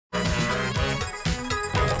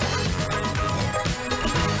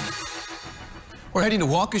We're heading to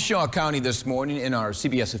Waukesha County this morning in our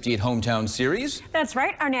CBS 58 Hometown series. That's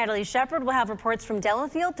right. Our Natalie Shepard will have reports from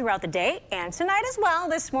Delafield throughout the day and tonight as well.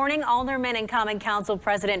 This morning, Alderman and Common Council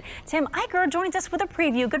President Tim Aicher joins us with a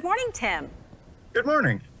preview. Good morning, Tim. Good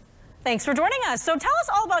morning. Thanks for joining us. So tell us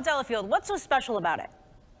all about Delafield. What's so special about it?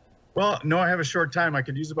 Well, no, I have a short time. I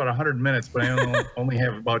could use about 100 minutes, but I only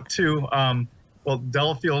have about 2. Well,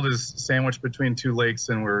 Delafield is sandwiched between 2 lakes,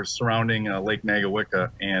 and we're surrounding Lake Nagawicca.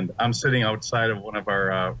 And I'm sitting outside of one of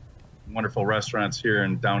our wonderful restaurants here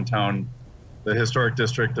in downtown, the historic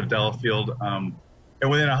district of Delafield. And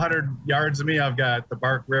within 100 yards of me, I've got the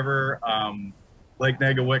Bark River, Lake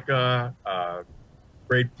Nagawicca,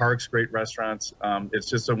 great parks, great restaurants. It's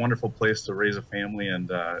just a wonderful place to raise a family and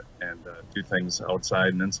do things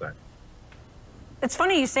outside and inside. It's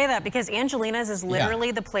funny you say that because Angelina's is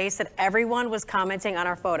literally the place that everyone was commenting on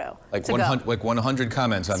our photo. Like 100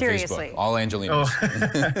 comments on Facebook. All Angelina's.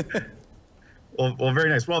 Oh. well,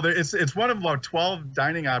 very nice. Well, it's one of about 12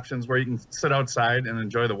 dining options where you can sit outside and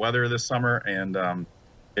enjoy the weather this summer, and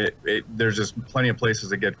there's just plenty of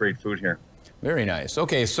places to get great food here. Very nice.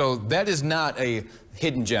 Okay, so that is not a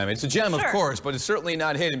hidden gem. It's a gem, of course, but it's certainly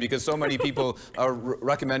not hidden because so many people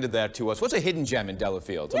recommended that to us. What's a hidden gem in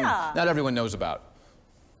Delafield? Yeah. I mean, not everyone knows about.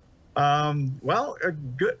 Well,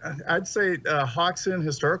 I'd say Hawkson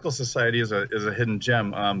Historical Society is a hidden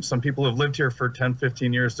gem. Some people who have lived here for 10,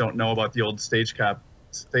 15 years don't know about the old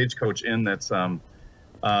Stagecoach Inn. That's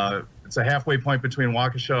it's a halfway point between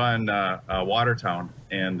Waukesha and Watertown,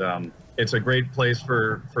 and it's a great place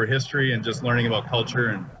for history and just learning about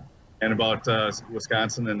culture and about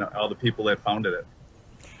Wisconsin and all the people that founded it.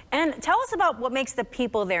 And tell us about what makes the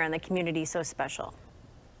people there in the community so special.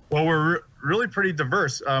 Well, we're really pretty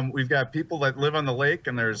diverse. We've got people that live on the lake,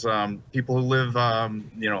 and there's people who live,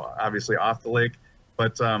 obviously off the lake.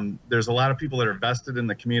 But there's a lot of people that are vested in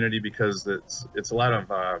the community because it's a lot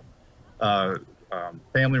of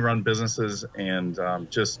family-run businesses and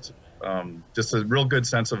just a real good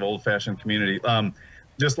sense of old-fashioned community.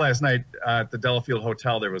 Just last night at the Delafield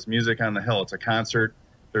Hotel, there was music on the hill. It's a concert.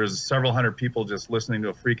 There's several hundred people just listening to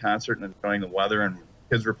a free concert and enjoying the weather, and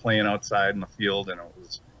kids were playing outside in the field, and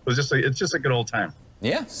it's just a good old time.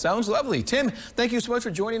 Yeah, sounds lovely. Tim, thank you so much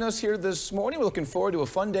for joining us here this morning. We're looking forward to a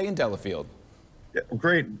fun day in Delafield. Yeah,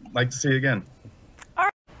 great. Like to see you again. All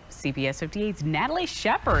right. CBS 58's Natalie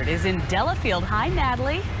Shepard is in Delafield. Hi,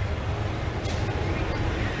 Natalie.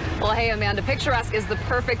 Well, hey, Amanda, picturesque is the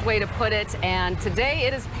perfect way to put it. And today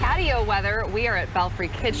it is patio weather. We are at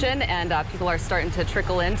Belfrē Kitchen, and people are starting to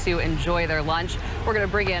trickle in to enjoy their lunch. We're going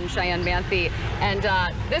to bring in Cheyenne Manthe. And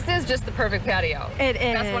this is just the perfect patio. It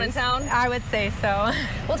is. Best one in town? I would say so.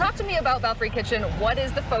 Well, talk to me about Belfrē Kitchen. What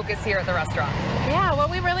is the focus here at the restaurant? Yeah,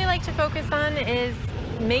 what we really like to focus on is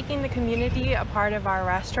making the community a part of our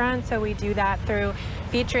restaurant. So we do that through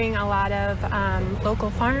featuring a lot of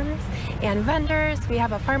local farms and vendors. We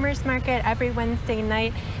have a farmers market every Wednesday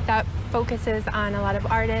night that focuses on a lot of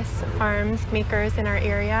artists, farms, makers in our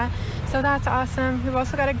area. So that's awesome. We've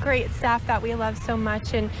also got a great staff that we love so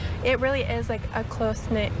much, and it really is like a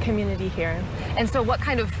close-knit community here. And so what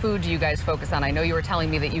kind of food do you guys focus on? I know you were telling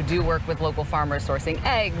me that you do work with local farmers sourcing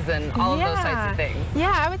eggs and all of those types of things.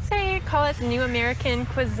 Yeah, I would say call us New American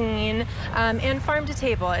cuisine, and farm to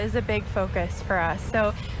table is a big focus for us.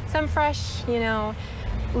 So some fresh,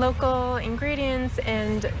 local ingredients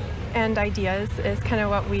and ideas is kind of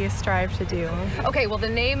what we strive to do. Okay, well, the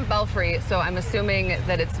name Belfrē, so I'm assuming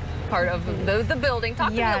that it's part of the building.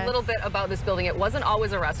 Talk to me a little bit about this building. It wasn't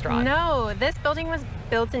always a restaurant. No, this building was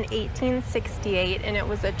built in 1868, and it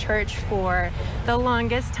was a church for the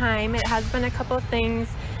longest time. It has been a couple of things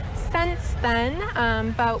since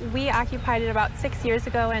then, but we occupied it about 6 years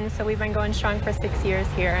ago, and so we've been going strong for 6 years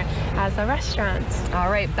here as a restaurant. All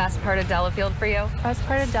right, best part of Delafield for you? Best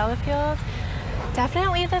part of Delafield?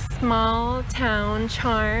 Definitely the small town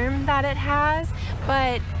charm that it has,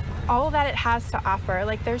 but all that it has to offer.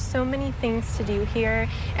 Like, there's so many things to do here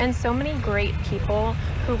and so many great people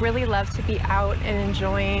who really love to be out and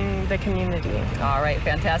enjoying the community. All right,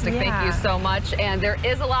 fantastic. Thank you so much. And there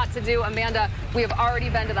is a lot to do. Amanda, we have already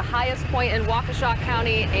been to the highest point in Waukesha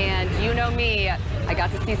County, and you know me, I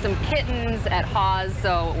got to see some kittens at Hawes,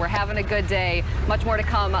 so we're having a good day. Much more to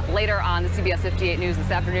come later on the CBS 58 News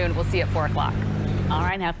this afternoon. We'll see you at 4 o'clock. All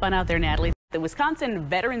right, have fun out there, Natalie. The Wisconsin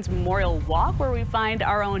Veterans Memorial Walk, where we find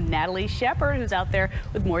our own Natalie Shepard, who's out there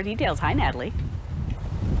with more details. Hi, Natalie.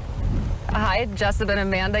 Hi, Jessup and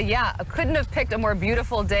Amanda. Yeah, I couldn't have picked a more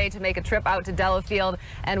beautiful day to make a trip out to Delafield,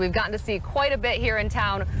 and we've gotten to see quite a bit here in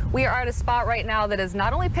town. We are at a spot right now that is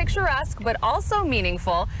not only picturesque, but also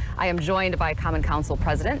meaningful. I am joined by Common Council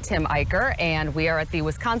President Tim Aicher, and we are at the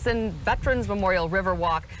Wisconsin Veterans Memorial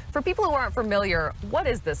Riverwalk. For people who aren't familiar, what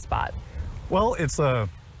is this spot? Well, it's a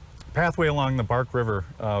pathway along the Bark River.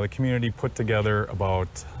 The community put together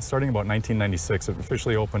starting about 1996. It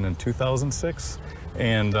officially opened in 2006,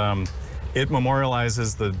 and it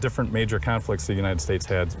memorializes the different major conflicts the United States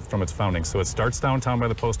had from its founding. So it starts downtown by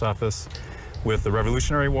the post office with the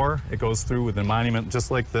Revolutionary War. It goes through with a monument just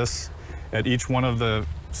like this at each one of the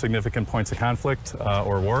significant points of conflict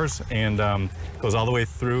or wars, and goes all the way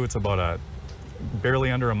through. It's about a barely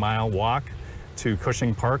under a mile walk to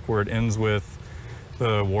Cushing Park, where it ends with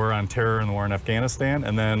the war on terror and the war in Afghanistan,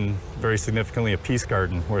 and then very significantly a peace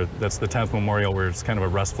garden, where that's the 10th memorial, where it's kind of a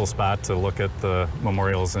restful spot to look at the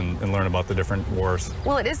memorials and learn about the different wars.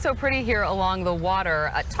 Well, it is so pretty here along the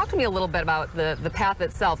water. Talk to me a little bit about the path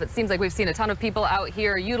itself. It seems like we've seen a ton of people out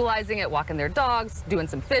here utilizing it, walking their dogs, doing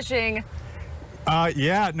some fishing.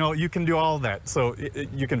 Yeah, no, you can do all of that. So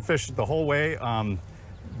you can fish the whole way.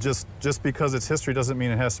 Just because it's history doesn't mean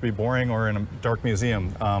it has to be boring or in a dark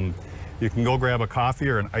museum. You can go grab a coffee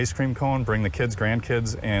or an ice cream cone, bring the kids,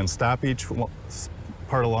 grandkids, and stop each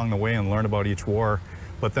part along the way and learn about each war,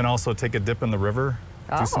 but then also take a dip in the river,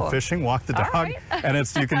 do some fishing, walk the dog, right. And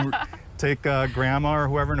you can take grandma or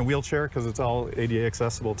whoever in a wheelchair, because it's all ADA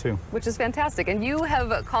accessible too. Which is fantastic. And you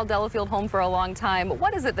have called Delafield home for a long time.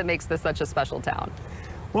 What is it that makes this such a special town?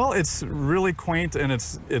 Well, it's really quaint, and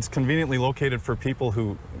it's conveniently located for people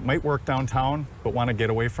who might work downtown but want to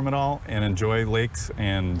get away from it all and enjoy lakes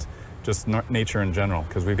and just nature in general,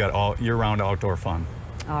 because we've got all year-round outdoor fun.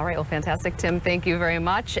 All right, well, fantastic, Tim. Thank you very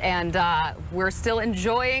much. And we're still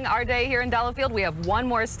enjoying our day here in Delafield. We have one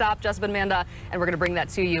more stop, Jessup and Amanda, and we're going to bring that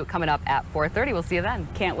to you coming up at 4:30. We'll see you then.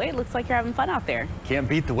 Can't wait. Looks like you're having fun out there. Can't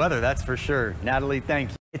beat the weather, that's for sure. Natalie, thank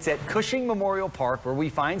you. It's at Cushing Memorial Park where we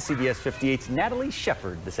find CBS 58's Natalie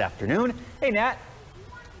Shepard this afternoon. Hey, Nat.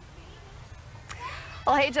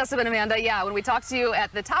 Well, hey, Jessup and Amanda. Yeah, when we talked to you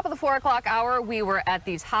at the top of the 4 o'clock hour, we were at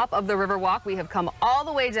the top of the Riverwalk. We have come all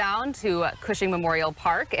the way down to Cushing Memorial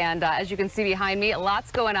Park, and as you can see behind me,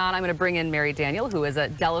 lots going on. I'm going to bring in Mary Daniel, who is a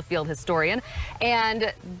Delafield historian,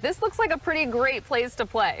 and this looks like a pretty great place to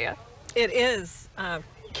play. It is.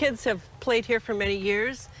 Kids have played here for many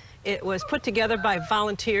years. It was put together by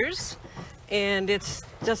volunteers, and it's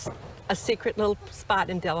just a secret little spot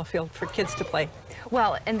in Delafield for kids to play.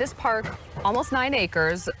 Well, in this park, almost 9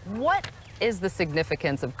 acres, what is the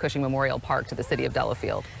significance of Cushing Memorial Park to the city of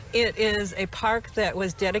Delafield? It is a park that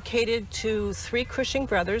was dedicated to 3 Cushing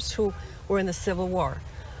brothers who were in the Civil War,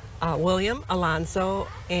 William, Alonzo,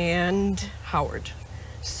 and Howard.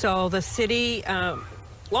 So the city,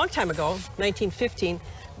 long time ago, 1915,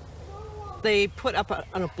 they put up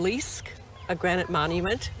an obelisk, a granite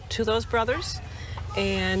monument to those brothers,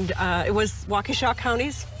 and it was Waukesha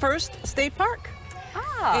County's first state park.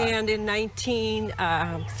 And in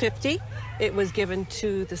 1950, it was given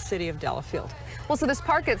to the city of Delafield. Well, so this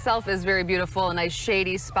park itself is very beautiful, a nice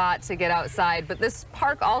shady spot to get outside, but this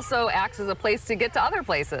park also acts as a place to get to other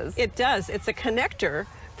places. It does. It's a connector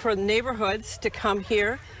for neighborhoods to come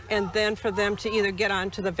here, and then for them to either get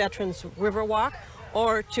onto the Veterans Riverwalk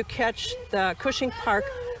or to catch the Cushing Park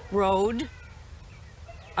Road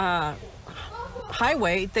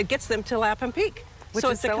highway that gets them to Lapham Peak. Which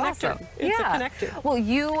is so awesome. It's a connector. Well,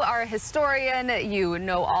 you are a historian. You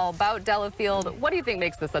know all about Delafield. What do you think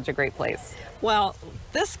makes this such a great place? Well,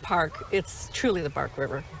 this park, it's truly the Bark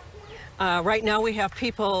River. Right now we have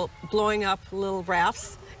people blowing up little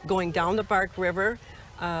rafts going down the Bark River,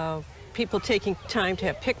 people taking time to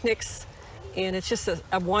have picnics, and it's just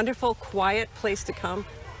a wonderful, quiet place to come.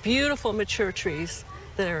 Beautiful mature trees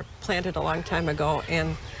that are planted a long time ago,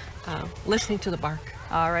 and listening to the bark.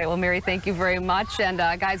 All right, well, Mary, thank you very much. And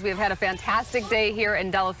guys, we have had a fantastic day here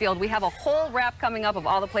in Delafield. We have a whole wrap coming up of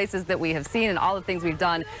all the places that we have seen and all the things we've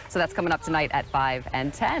done. So that's coming up tonight at 5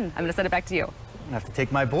 and 10. I'm going to send it back to you. I have to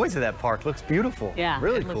take my boys to that park. Looks beautiful. Yeah,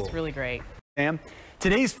 really it cool. Looks really great. Sam,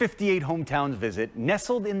 today's 58 Hometowns visit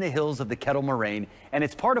nestled in the hills of the Kettle Moraine, and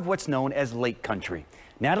it's part of what's known as Lake Country.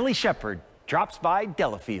 Natalie Shepard drops by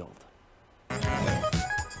Delafield.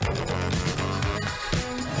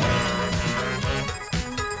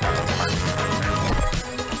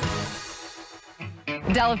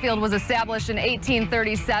 Delafield was established in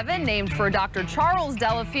 1837, named for Dr. Charles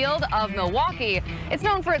Delafield of Milwaukee. It's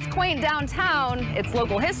known for its quaint downtown, its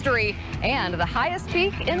local history, and the highest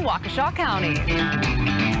peak in Waukesha County.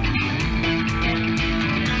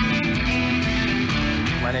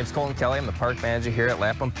 My name's Colton Kelly. I'm the park manager here at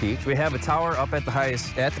Lapham Peak. We have a tower up at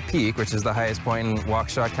the peak, which is the highest point in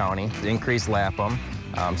Waukesha County, the increased Lapham.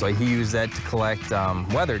 So he used that to collect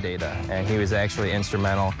weather data, and he was actually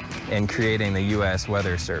instrumental in creating the U.S.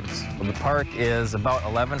 Weather Service. The park is about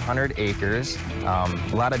 1,100 acres, a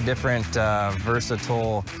lot of different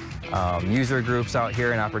versatile user groups out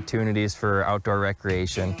here and opportunities for outdoor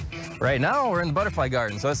recreation. Right now we're in the butterfly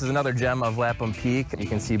garden, so this is another gem of Lapham Peak. You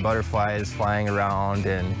can see butterflies flying around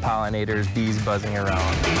and pollinators, bees buzzing around.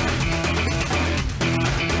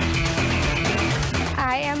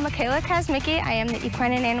 I am Michaela Kosmicki. I am the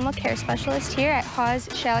Equine and Animal Care Specialist here at Hawes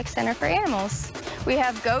Shalleck Center for Animals. We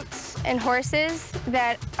have goats and horses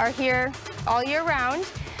that are here all year round.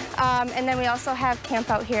 And then we also have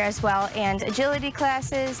camp out here as well, and agility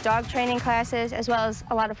classes, dog training classes, as well as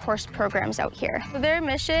a lot of horse programs out here. Their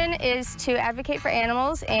mission is to advocate for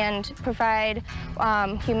animals and provide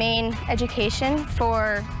humane education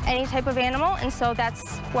for any type of animal, and so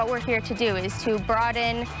that's what we're here to do, is to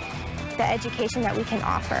broaden the education that we can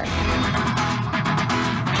offer.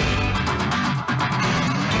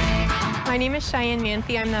 My name is Cheyenne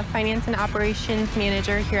Manthe. I'm the Finance and Operations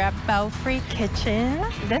Manager here at Belfrē Kitchen.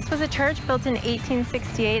 This was a church built in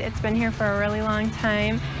 1868. It's been here for a really long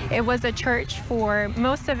time. It was a church for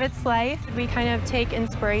most of its life. We kind of take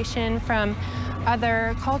inspiration from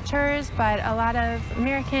other cultures, but a lot of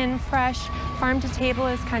American, fresh, farm to table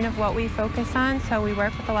is kind of what we focus on. So we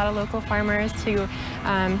work with a lot of local farmers to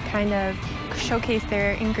kind of showcase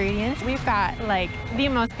their ingredients. We've got like the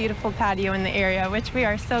most beautiful patio in the area, which we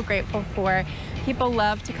are so grateful for. People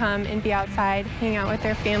love to come and be outside, hang out with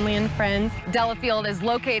their family and friends. Delafield is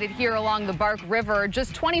located here along the Bark River,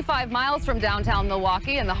 just 25 miles from downtown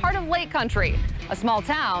Milwaukee in the heart of Lake Country, a small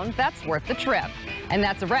town that's worth the trip. And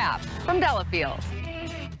that's a wrap from Delafield.